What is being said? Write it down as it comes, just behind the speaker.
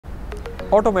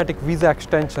Automatic visa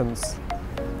extensions,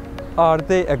 are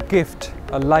they a gift,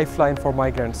 a lifeline for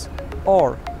migrants,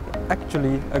 or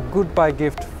actually a goodbye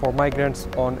gift for migrants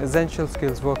on essential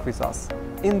skills work visas?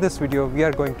 In this video, we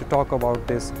are going to talk about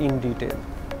this in detail.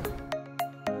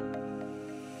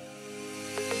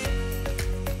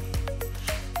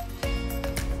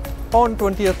 On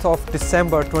 20th of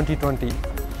December 2020,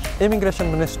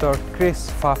 Immigration Minister Kris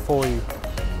Faafoi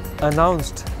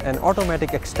announced an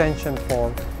automatic extension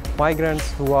for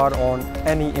migrants who are on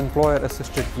any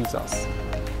employer-assisted visas.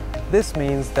 This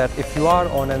means that if you are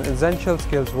on an essential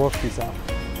skills work visa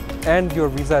and your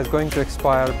visa is going to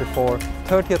expire before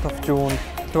 30th of June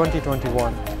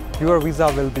 2021, your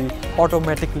visa will be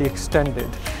automatically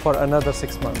extended for another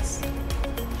 6 months.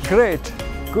 Great,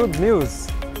 good news.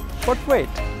 But wait,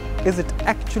 is it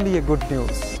actually a good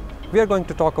news? We are going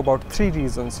to talk about 3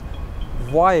 reasons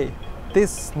why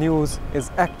this news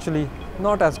is actually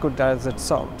not as good as it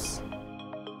sounds.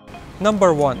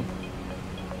 Number 1.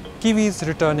 Kiwis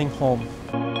returning home.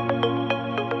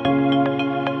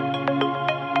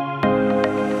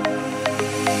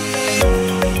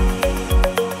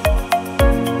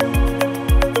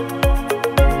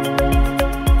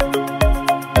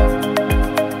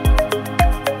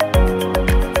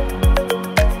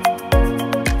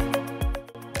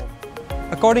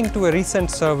 According to a recent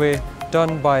survey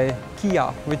done by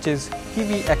KIA, which is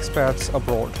Kiwi Experts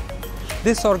Abroad,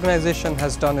 this organization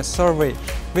has done a survey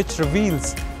which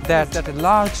reveals that a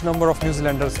large number of New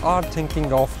Zealanders are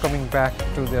thinking of coming back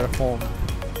to their home,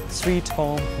 sweet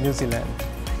home New Zealand.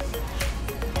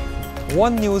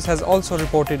 One News has also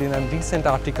reported in a recent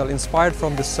article inspired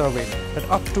from this survey that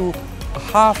up to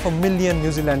 500,000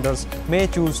 New Zealanders may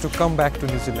choose to come back to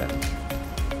New Zealand.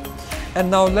 And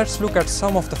now let's look at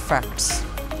some of the facts.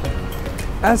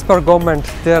 As per government,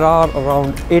 there are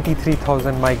around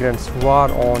 83,000 migrants who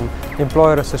are on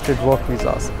employer-assisted work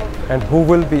visas and who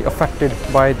will be affected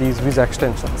by these visa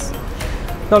extensions.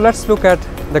 Now let's look at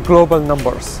the global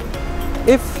numbers.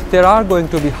 If there are going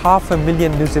to be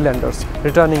 500,000 New Zealanders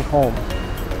returning home,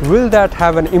 will that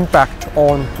have an impact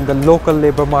on the local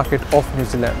labour market of New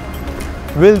Zealand?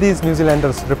 Will these New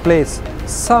Zealanders replace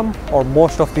some or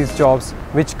most of these jobs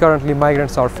which currently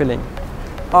migrants are filling?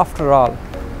 After all,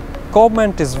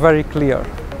 government is very clear.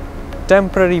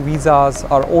 Temporary visas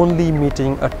are only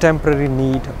meeting a temporary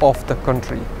need of the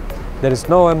country. There is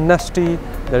no amnesty,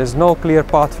 there is no clear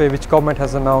pathway which government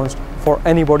has announced for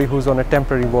anybody who's on a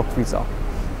temporary work visa.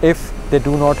 If they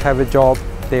do not have a job,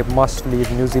 they must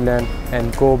leave New Zealand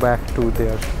and go back to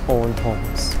their own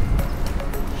homes.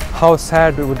 How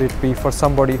sad would it be for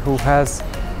somebody who has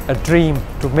a dream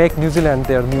to make New Zealand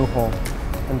their new home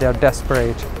and they are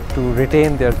desperate to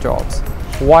retain their jobs.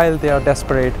 While they are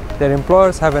desperate, their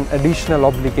employers have an additional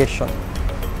obligation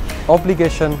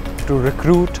to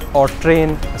recruit or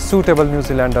train a suitable New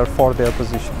Zealander for their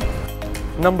position.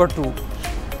 Number 2,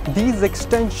 these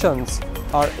extensions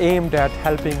are aimed at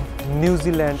helping New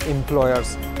Zealand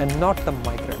employers and not the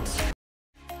migrants.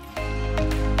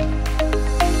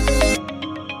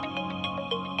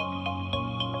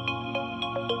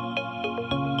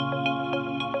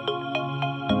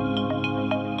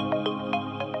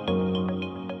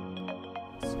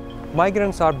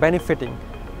 Migrants are benefiting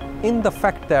in the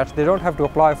fact that they don't have to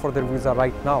apply for their visa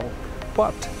right now.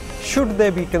 But should they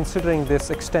be considering this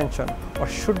extension, or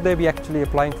should they be actually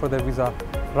applying for their visa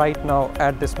right now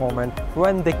at this moment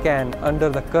when they can under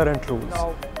the current rules?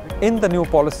 Now, in the new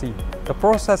policy, the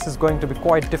process is going to be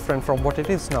quite different from what it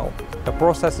is now. The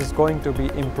process is going to be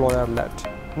employer-led.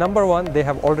 Number 1, they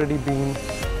have already been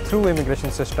through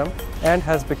immigration system and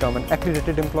has become an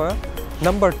accredited employer.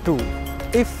 Number 2,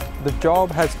 if the job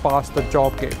has passed the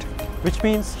job gate, which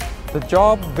means the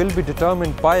job will be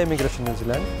determined by Immigration New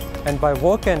Zealand and by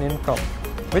work and income,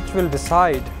 which will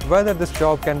decide whether this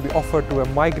job can be offered to a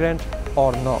migrant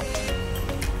or not.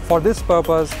 For this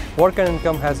purpose, Work and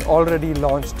Income has already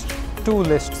launched 2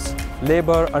 lists,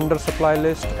 Labour Undersupply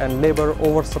List and Labour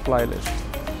Oversupply List.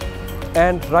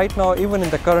 And right now, even in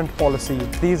the current policy,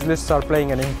 these lists are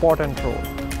playing an important role.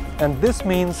 And this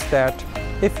means that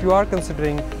if you are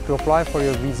considering to apply for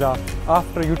your visa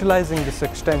after utilizing this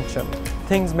extension,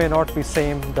 things may not be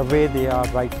same the way they are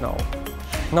right now.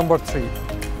 Number 3,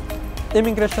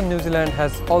 Immigration New Zealand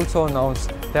has also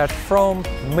announced that from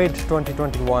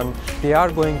mid-2021, they are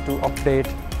going to update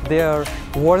their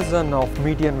version of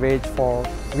median wage for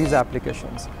visa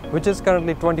applications, which is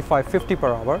currently $25.50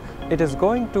 per hour. It is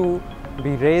going to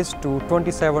be raised to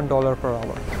 $27 per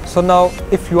hour. So now,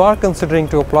 if you are considering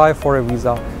to apply for a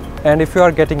visa, and if you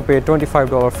are getting paid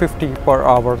 $25.50 per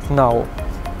hour now,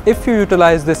 if you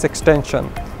utilize this extension,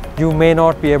 you may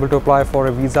not be able to apply for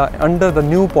a visa under the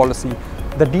new policy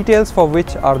the details for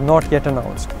which are not yet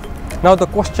announced. Now the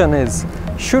question is,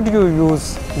 should you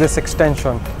use this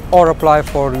extension or apply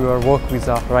for your work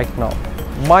visa right now?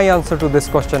 My answer to this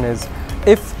question is,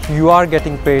 if you are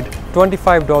getting paid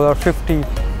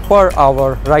 $25.50 per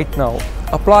hour right now,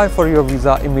 apply for your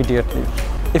visa immediately.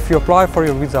 If you apply for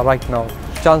your visa right now,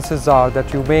 chances are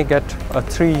that you may get a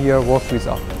 3-year work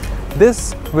visa.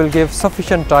 This will give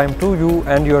sufficient time to you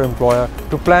and your employer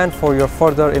to plan for your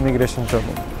further immigration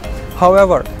journey.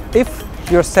 However, if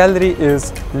your salary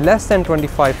is less than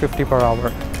 $25.50 per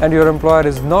hour and your employer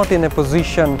is not in a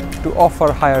position to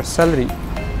offer higher salary,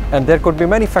 and there could be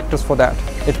many factors for that.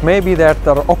 It may be that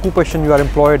the occupation you are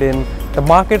employed in, the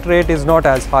market rate is not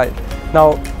as high.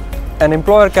 Now, an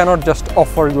employer cannot just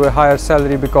offer you a higher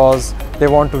salary because they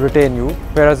want to retain you,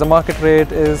 whereas the market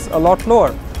rate is a lot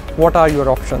lower. What are your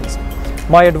options?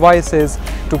 My advice is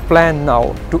to plan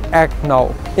now, to act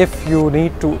now. If you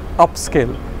need to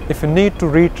upskill, if you need to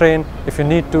retrain, if you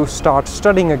need to start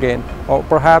studying again, or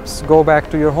perhaps go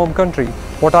back to your home country,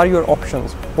 what are your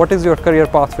options? What is your career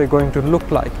pathway going to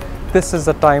look like? This is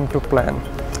the time to plan.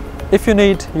 If you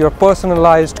need your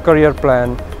personalized career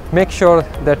plan, make sure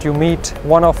that you meet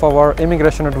one of our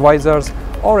immigration advisors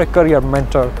or a career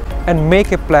mentor and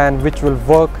make a plan which will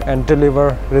work and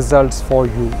deliver results for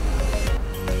you.